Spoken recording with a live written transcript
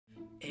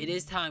It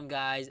is time,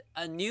 guys.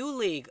 A new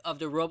league of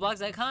the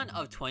Roblox icon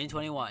of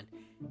 2021.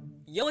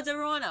 Yo, what's up,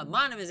 everyone?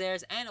 My name is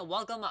Aris, and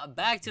welcome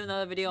back to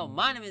another video.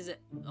 My name is...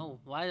 Oh,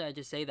 why did I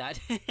just say that?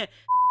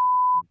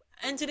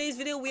 In today's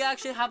video, we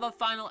actually have a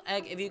final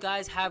egg. If you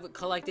guys have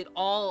collected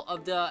all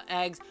of the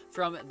eggs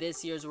from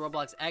this year's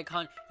Roblox egg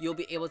hunt, you'll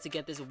be able to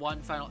get this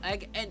one final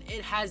egg, and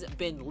it has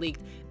been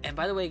leaked. And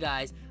by the way,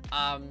 guys,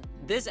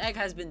 this egg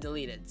has been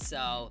deleted,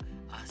 so...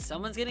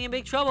 someone's getting in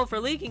big trouble for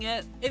leaking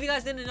it. If you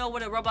guys didn't know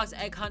what a Roblox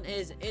egg hunt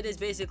is, it is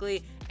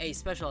basically a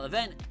special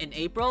event in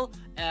April,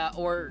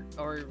 or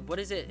what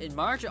is it, in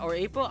March or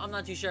April? I'm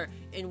not too sure,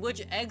 in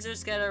which eggs are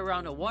scattered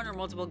around one or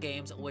multiple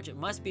games, which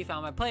must be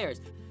found by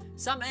players.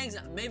 Some eggs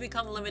may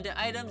become limited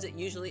items,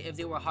 usually if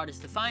they were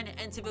hardest to find,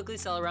 and typically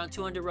sell around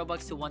 200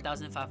 Robux to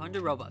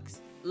 1,500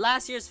 Robux.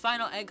 Last year's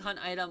final egg hunt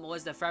item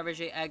was the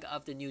Fabergé egg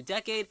of the new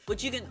decade,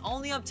 which you can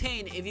only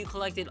obtain if you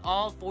collected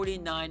all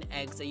 49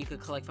 eggs that you could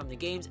collect from the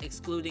games,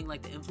 excluding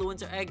like the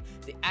influencer egg,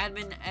 the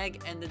admin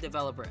egg, and the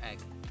developer egg.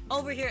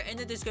 Over here in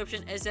the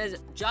description, it says,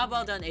 "Job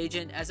well done,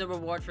 agent. As a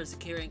reward for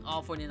securing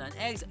all 49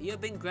 eggs, you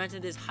have been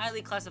granted this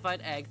highly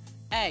classified egg.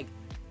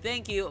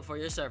 Thank you for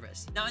your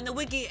service." Now in the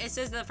wiki, it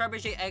says the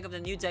Fabergé egg of the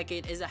new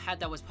decade is a hat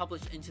that was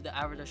published into the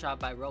avatar shop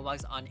by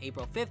Roblox on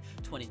April 5th,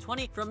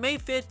 2020. From May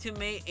 5th to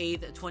May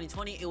 8th,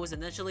 2020, it was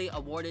initially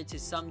awarded to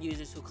some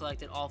users who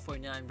collected all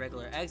 49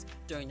 regular eggs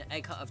during the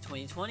egg hunt of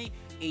 2020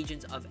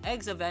 Agents of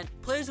Eggs event.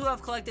 Players who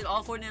have collected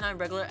all 49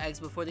 regular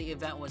eggs before the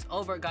event was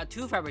over got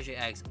 2 Fabergé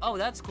eggs. Oh,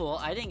 that's cool.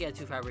 I didn't get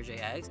 2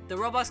 Fabergé eggs. The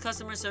Roblox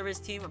customer service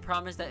team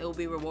promised that it will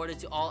be rewarded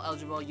to all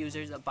eligible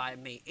users by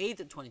May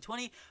 8th,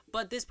 2020,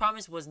 but this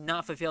promise was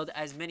not fulfilled,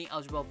 as many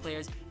eligible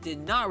players did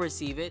not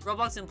receive it.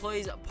 Roblox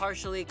employees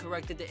partially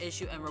corrected the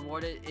issue and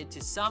rewarded it to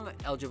some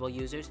eligible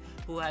users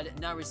who had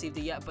not received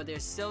it yet, but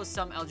there's still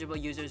some eligible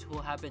users who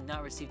have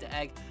not received the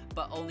egg,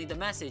 but only the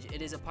message.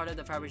 It is a part of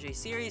the Fabergé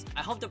series.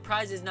 I hope the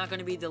prize is not going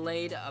to be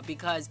delayed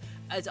because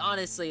it's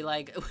honestly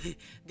like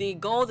the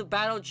gold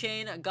battle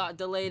chain got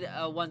delayed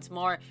once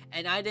more,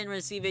 and I didn't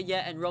receive it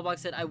yet, and Roblox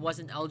said I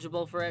wasn't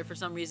eligible for it for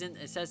some reason.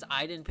 It says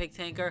I didn't pick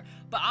Tanker,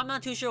 but I'm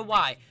not too sure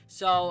why,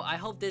 so I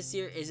hope this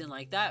year isn't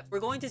like that. We're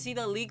going to see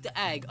the leaked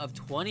egg of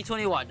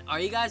 2021. Are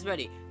you guys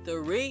ready?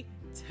 3,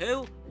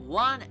 2,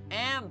 1,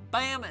 and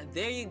bam!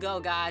 There you go,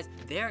 guys.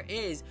 There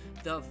is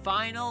the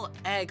final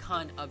egg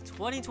hunt of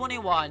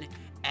 2021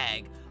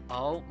 egg.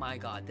 Oh my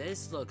god,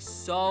 this looks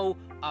so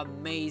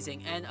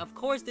amazing. And of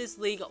course, this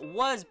leak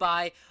was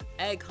by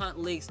Egg Hunt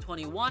Leaks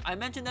 21. I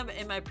mentioned them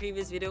in my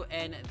previous video,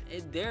 and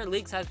their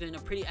leaks has been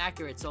pretty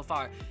accurate so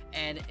far.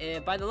 And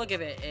by the look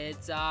of it,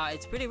 it's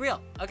pretty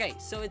real. Okay,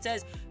 so it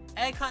says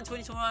Egg Hunt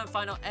 2021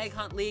 final egg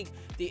hunt leak.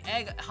 The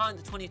Egg Hunt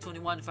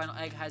 2021 final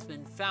egg has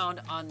been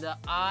found on the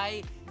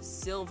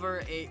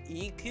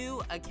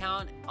iSilverEQ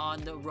account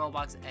on the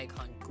Roblox Egg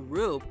Hunt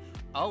group.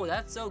 Oh,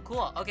 that's so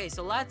cool. Okay,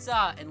 so let's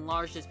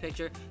enlarge this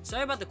picture.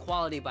 Sorry about the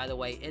quality, by the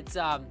way. It's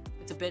a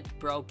bit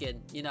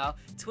broken, you know.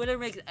 Twitter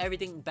makes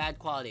everything bad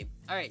quality.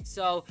 All right,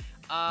 so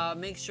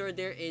make sure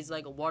there is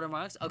like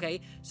watermarks. Okay,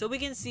 so we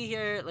can see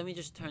here, let me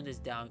just turn this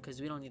down because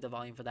we don't need the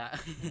volume for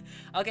that.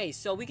 Okay,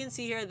 so we can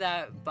see here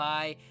that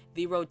by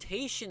the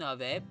rotation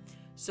of it,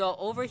 so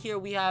over here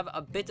we have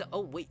a bit of,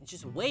 oh wait,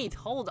 just wait,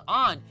 hold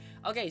on.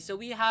 Okay, so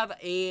we have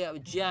a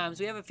gems.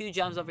 We have a few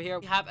gems over here.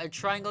 We have a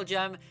triangle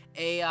gem,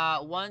 a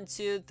 1,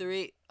 2,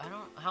 3. I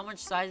don't, how much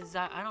size is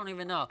that? I don't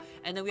even know.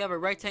 And then we have a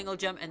rectangle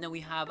gem, and then we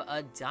have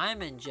a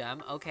diamond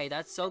gem. Okay,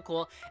 that's so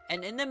cool.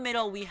 And in the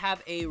middle, we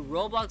have a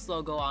Roblox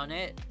logo on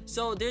it.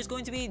 So there's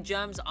going to be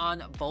gems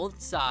on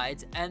both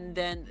sides, and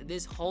then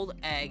this whole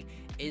egg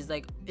is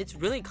like, it's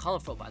really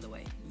colorful, by the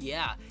way.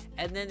 Yeah.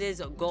 And then there's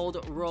a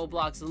gold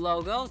Roblox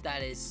logo.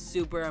 That is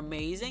super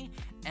amazing.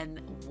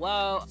 And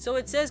wow, so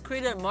it says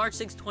created March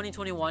 6,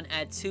 2021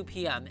 at 2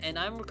 p.m. and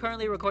I'm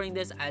currently recording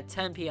this at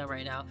 10 p.m.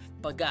 right now.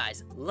 But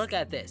guys, look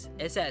at this.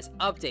 It says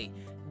update.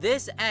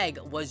 This egg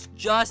was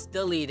just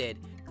deleted.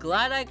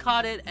 Glad I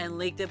caught it and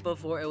leaked it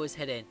before it was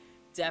hidden.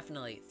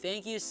 Definitely.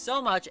 Thank you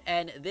so much.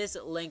 And this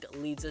link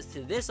leads us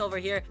to this over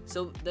here.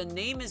 So the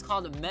name is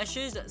called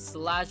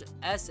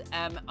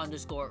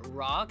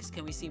meshes/sm_rocks.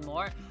 Can we see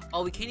more?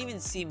 Oh, we can't even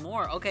see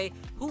more. Okay,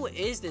 who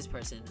is this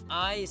person?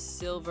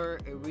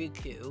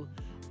 iSilverEQ.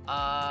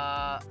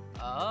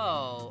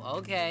 Oh,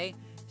 okay.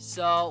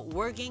 So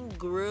working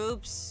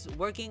groups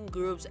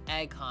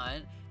egg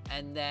hunt,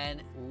 and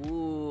then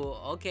ooh,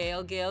 okay.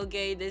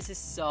 This is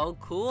so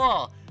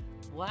cool.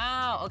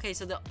 Wow. Okay,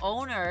 so the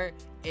owner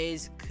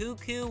is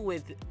Cuckoo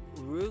with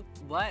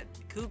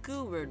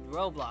Cuckoo with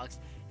Roblox.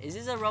 Is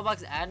this a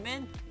Roblox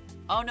admin?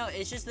 Oh no,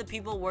 it's just the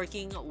people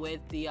working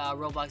with the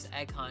Roblox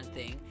egg hunt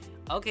thing.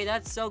 Okay,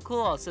 that's so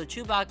cool. So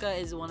Chewbacca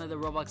is one of the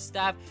Roblox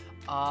staff.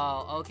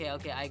 Oh, okay,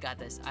 I got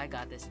this.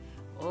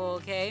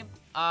 Okay.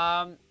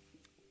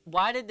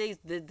 Why did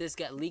this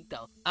get leaked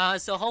though?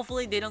 So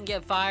hopefully they don't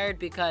get fired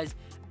because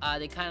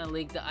they kind of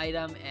leaked the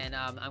item, and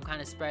I'm kind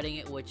of spreading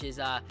it, which is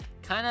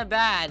kind of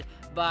bad.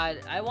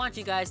 but I want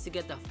you guys to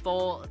get the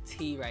full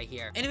tea right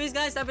here. Anyways,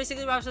 guys, that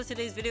basically wraps up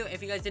today's video.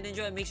 If you guys did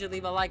enjoy it, make sure to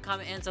leave a like,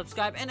 comment, and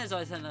subscribe. And as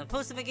always, turn on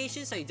post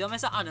notifications so you don't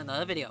miss out on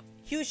another video.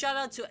 Huge shout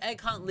out to Egg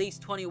Hunt Leaks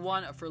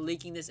 21 for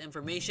leaking this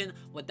information.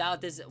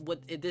 Without this,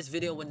 this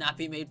video would not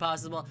be made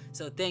possible.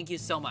 So thank you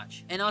so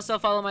much. And also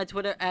follow my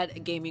Twitter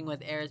at Gaming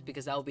with Airs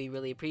because that will be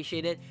really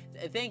appreciated.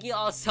 Thank you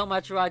all so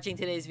much for watching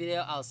today's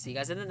video. I'll see you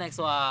guys in the next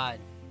one.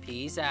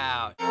 Peace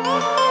out.